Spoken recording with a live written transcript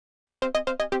I'm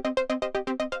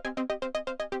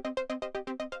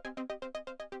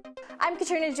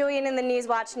Katrina, Julian in the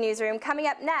Newswatch newsroom. Coming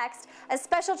up next, a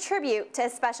special tribute to a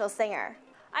special singer.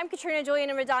 I'm Katrina, Julian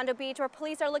in Redondo Beach, where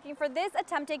police are looking for this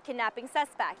attempted kidnapping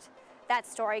suspect. That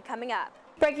story coming up.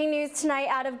 Breaking news tonight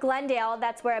out of Glendale.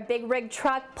 That's where a big rig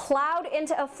truck plowed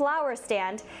into a flower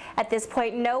stand. At this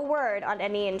point, no word on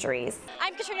any injuries.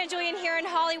 I'm Katrina, Julian here in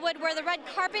Hollywood, where the red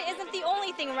carpet isn't the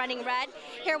only thing running red.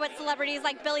 Hear what celebrities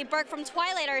like Billy Burke from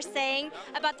Twilight are saying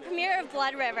about the premiere of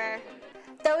Blood River.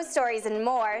 Those stories and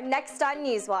more next on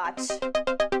Newswatch.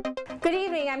 Good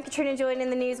evening, I'm Katrina, Julian in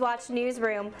the Newswatch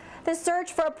newsroom. The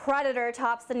search for a predator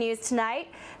tops the news tonight.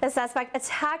 The suspect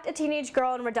attacked a teenage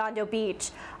girl in Redondo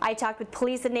Beach. I talked with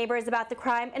police and neighbors about the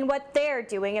crime and what they're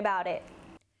doing about it.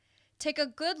 Take a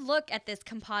good look at this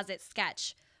composite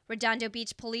sketch. Redondo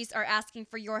Beach police are asking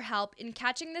for your help in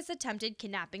catching this attempted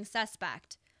kidnapping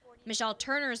suspect. Michelle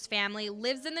Turner's family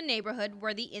lives in the neighborhood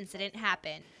where the incident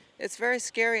happened. It's very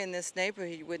scary in this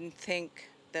neighborhood. You wouldn't think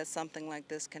that something like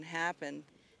this can happen.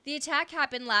 The attack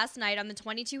happened last night on the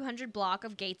 2200 block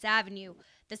of Gates Avenue.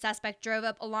 The suspect drove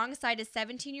up alongside a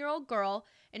 17-year-old girl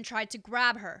and tried to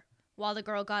grab her. While the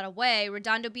girl got away,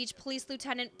 Redondo Beach Police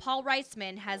Lieutenant Paul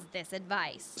Reisman has this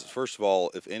advice. First of all,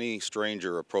 if any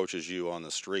stranger approaches you on the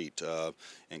street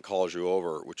and calls you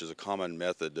over, which is a common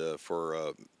method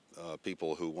for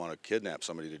people who want to kidnap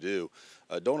somebody to do,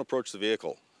 don't approach the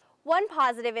vehicle. One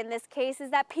positive in this case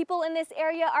is that people in this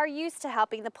area are used to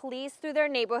helping the police through their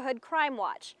neighborhood crime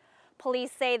watch.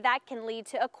 Police say that can lead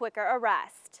to a quicker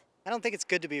arrest. I don't think it's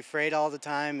good to be afraid all the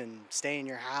time and stay in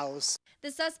your house. The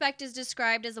suspect is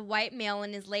described as a white male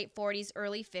in his late 40s,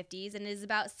 early 50s, and is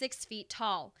about 6 feet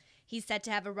tall. He's said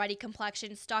to have a ruddy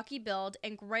complexion, stocky build,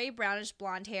 and gray-brownish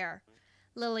blonde hair.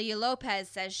 Lilia Lopez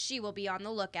says she will be on the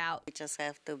lookout. We just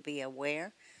have to be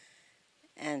aware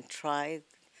and try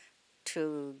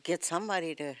to get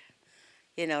somebody to,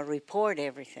 report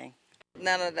everything.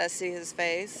 Now that I see his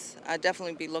face, I'd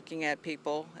definitely be looking at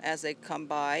people as they come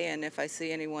by, and if I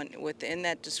see anyone within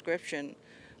that description,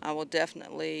 I will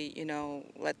definitely,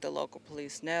 let the local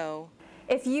police know.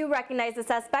 If you recognize the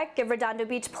suspect, give Redondo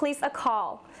Beach Police a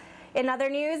call. In other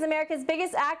news, America's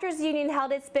biggest actors union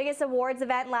held its biggest awards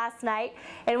event last night,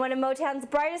 and one of Motown's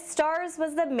brightest stars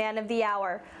was the Man of the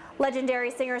Hour. Legendary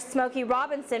singer Smokey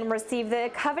Robinson received the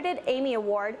coveted Emmy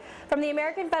Award from the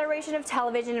American Federation of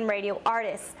Television and Radio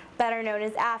Artists, better known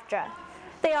as AFTRA.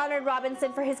 They honored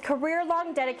Robinson for his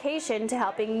career-long dedication to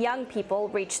helping young people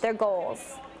reach their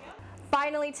goals.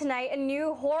 Finally tonight, a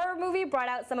new horror movie brought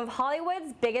out some of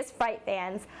Hollywood's biggest fright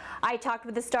fans. I talked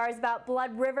with the stars about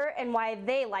Blood River and why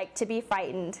they like to be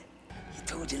frightened. You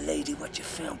told your lady what you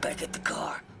filmed back at the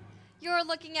car. You're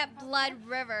looking at Blood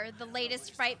River, the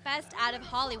latest fright fest out of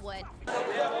Hollywood.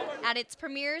 At its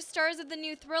premiere, stars of the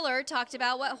new thriller talked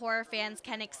about what horror fans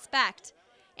can expect.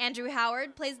 Andrew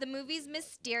Howard plays the movie's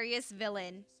mysterious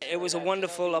villain. It was a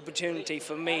wonderful opportunity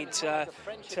for me to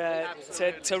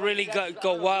really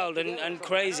go wild and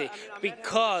crazy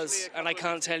because, and I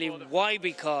can't tell you why,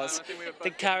 because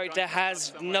the character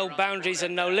has no boundaries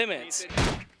and no limits.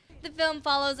 The film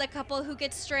follows a couple who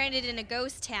get stranded in a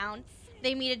ghost town.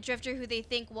 They meet a drifter who they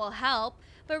think will help,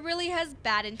 but really has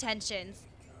bad intentions.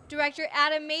 Director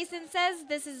Adam Mason says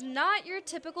this is not your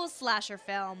typical slasher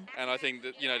film. And I think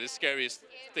that, the scariest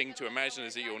thing to imagine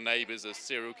is that your neighbour's a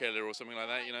serial killer or something like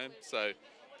that, So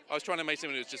I was trying to make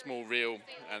something that was just more real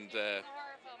and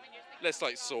less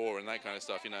like Saw and that kind of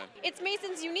stuff, It's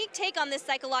Mason's unique take on this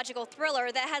psychological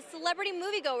thriller that has celebrity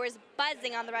moviegoers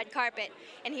buzzing on the red carpet.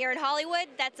 And here in Hollywood,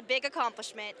 that's a big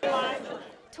accomplishment.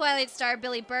 Twilight star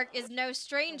Billy Burke is no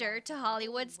stranger to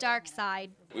Hollywood's dark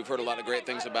side. We've heard a lot of great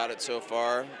things about it so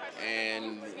far,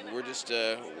 and we're just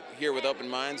here with open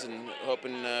minds and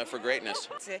hoping for greatness.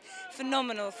 It's a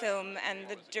phenomenal film, and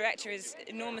the director is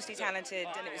enormously talented,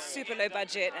 and it was super low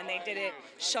budget, and they did it,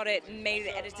 shot it, made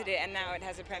it, edited it, and now it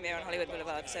has a premiere on Hollywood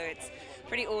Boulevard, so it's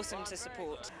pretty awesome to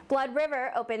support. Blood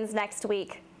River opens next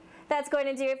week. That's going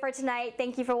to do it for tonight.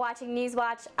 Thank you for watching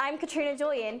Newswatch. I'm Katrina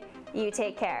Julian. You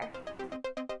take care.